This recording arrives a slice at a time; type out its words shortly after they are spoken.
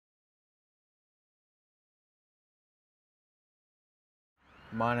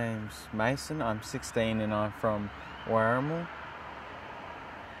My name's Mason, I'm 16 and I'm from Werrimull.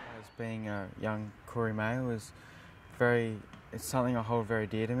 As being a young Koorie male it's something I hold very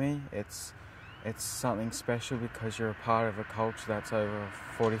dear to me. It's something special because you're a part of a culture that's over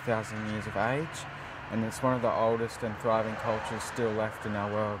 40,000 years of age, and it's one of the oldest and thriving cultures still left in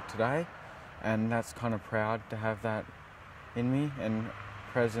our world today, and that's kind of proud to have that in me and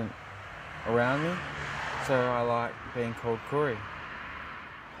present around me. So I like being called Koorie.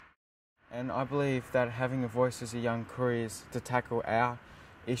 And I believe that having a voice as a young Koorie is to tackle our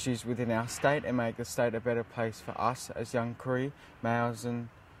issues within our state and make the state a better place for us as young Koorie males and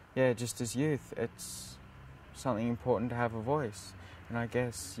just as youth. It's something important to have a voice, and I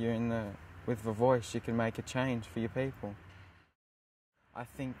guess with the voice you can make a change for your people. I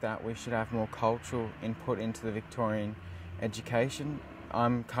think that we should have more cultural input into the Victorian education.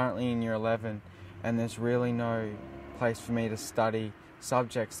 I'm currently in year 11 and there's really no place for me to study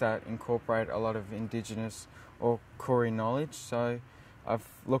subjects that incorporate a lot of Indigenous or Koorie knowledge. So I've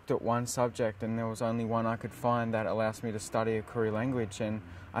looked at one subject and there was only one I could find that allows me to study a Koorie language, and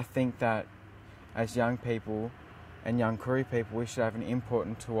I think that as young people and young Koorie people we should have an input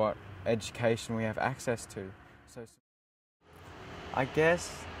into what education we have access to. So I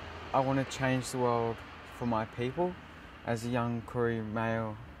guess I want to change the world for my people. As a young Koorie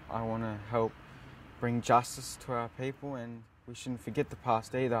male, I want to help bring justice to our people, and we shouldn't forget the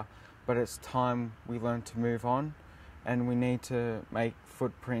past either, but it's time we learn to move on, and we need to make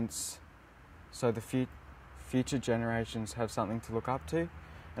footprints so the future generations have something to look up to,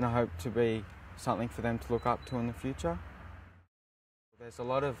 and I hope to be something for them to look up to in the future. There's a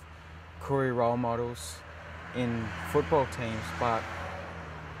lot of Koorie role models in football teams, but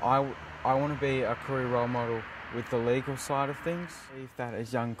I want to be a Koorie role model with the legal side of things. I believe that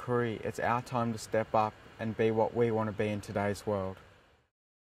as young Koorie, it's our time to step up and be what we want to be in today's world.